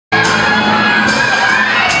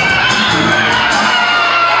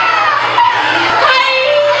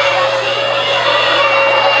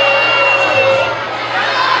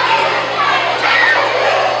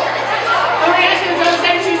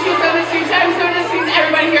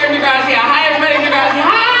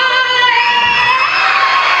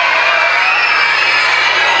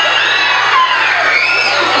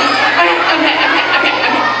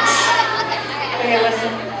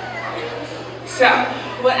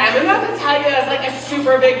I'm about to tell you is like a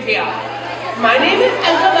super big deal. My name is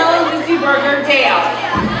Isabella Lucy Burger Dale.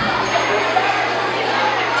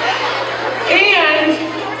 And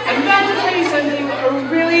I'm about to tell you something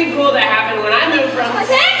really cool that happened when I moved from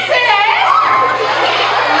Texas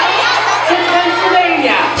to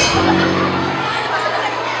Pennsylvania.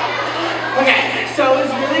 Okay, so it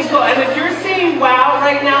was really cool. And if you're saying wow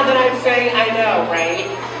right now, then I'm saying I know, right?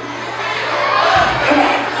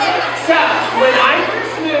 Okay. So, when I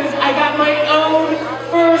first moved, I got my own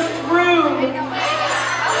first room.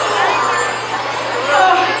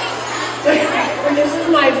 And this is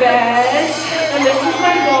my bed, and this is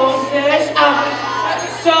my goldfish.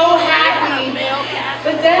 So happy.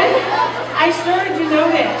 But then I started to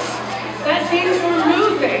notice that things were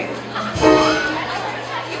moving.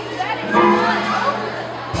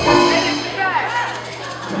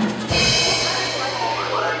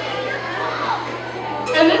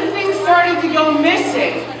 And then things started to go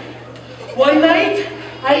missing. One night,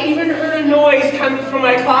 I even heard a noise coming from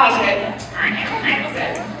my closet.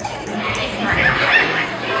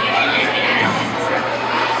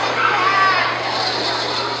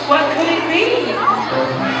 What could it be?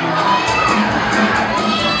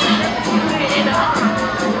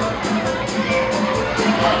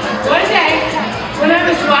 One day, when I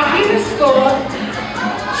was walking to school,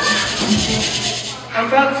 I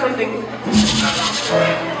felt something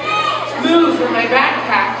move in my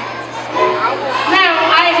backpack. Now,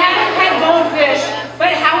 I haven't had goldfish,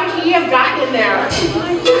 but how would he have gotten in there?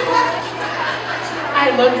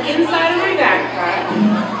 I looked inside of my backpack.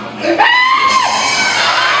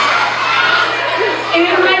 In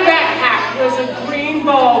my backpack was a green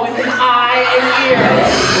ball with an eye and ears.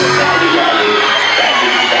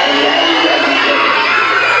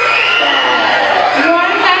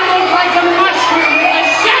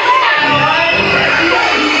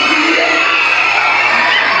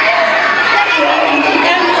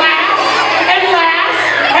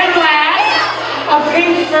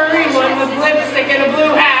 Furry one with lipstick and a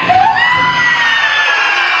blue hat.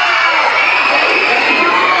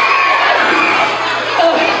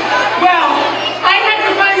 Well, I had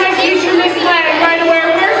to find my teacher, Miss Lang, right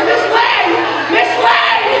away. Where's Miss Lang? Miss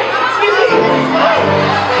Lang! Excuse me.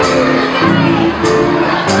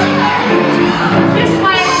 Miss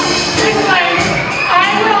Lang, I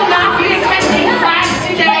will not be attending class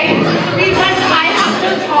today because I have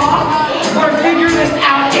to talk or figure this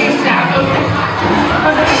out ASAP.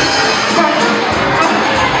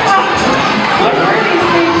 What were these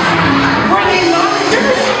things? Were they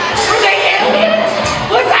monsters? Were they aliens?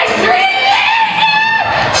 Was I dreaming?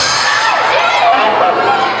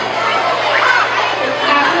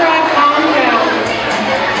 After I calmed down,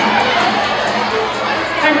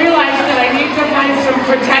 I realized that I need to find some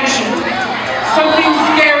protection. Something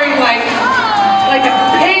scary like a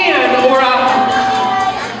pan or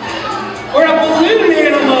a balloon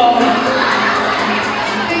animal.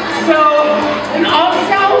 And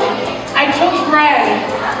also, I took bread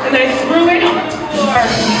and I threw it on the floor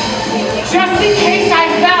just in case I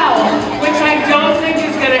fell, which I don't think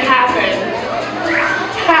is going to happen.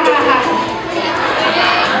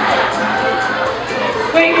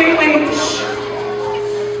 Wait. Shh.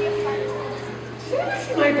 Did you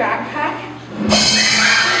see my backpack?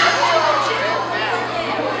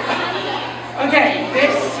 Okay,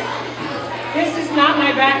 this is not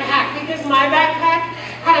my backpack because my backpack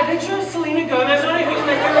had a picture of Selena Gomez on it, who's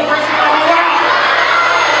my favorite person in the whole world.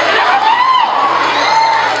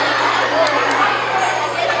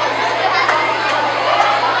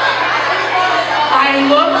 I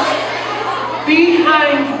looked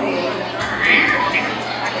behind me.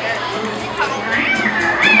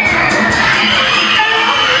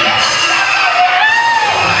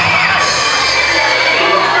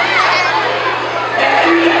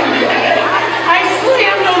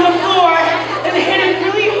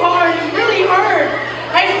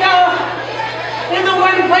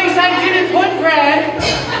 I didn't put bread,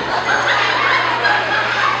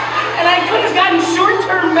 and I could have gotten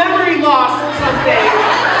short-term memory loss or something.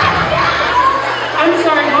 I'm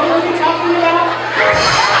sorry, what were we talking about?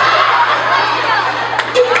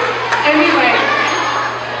 Anyway,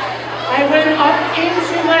 I went up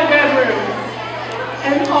into my bedroom,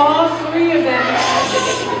 and all three of them,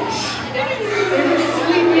 they were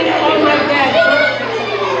sleeping on my bed.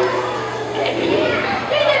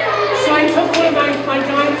 So I took one of my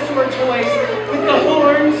dinosaur toys with the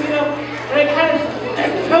horns, and I kind of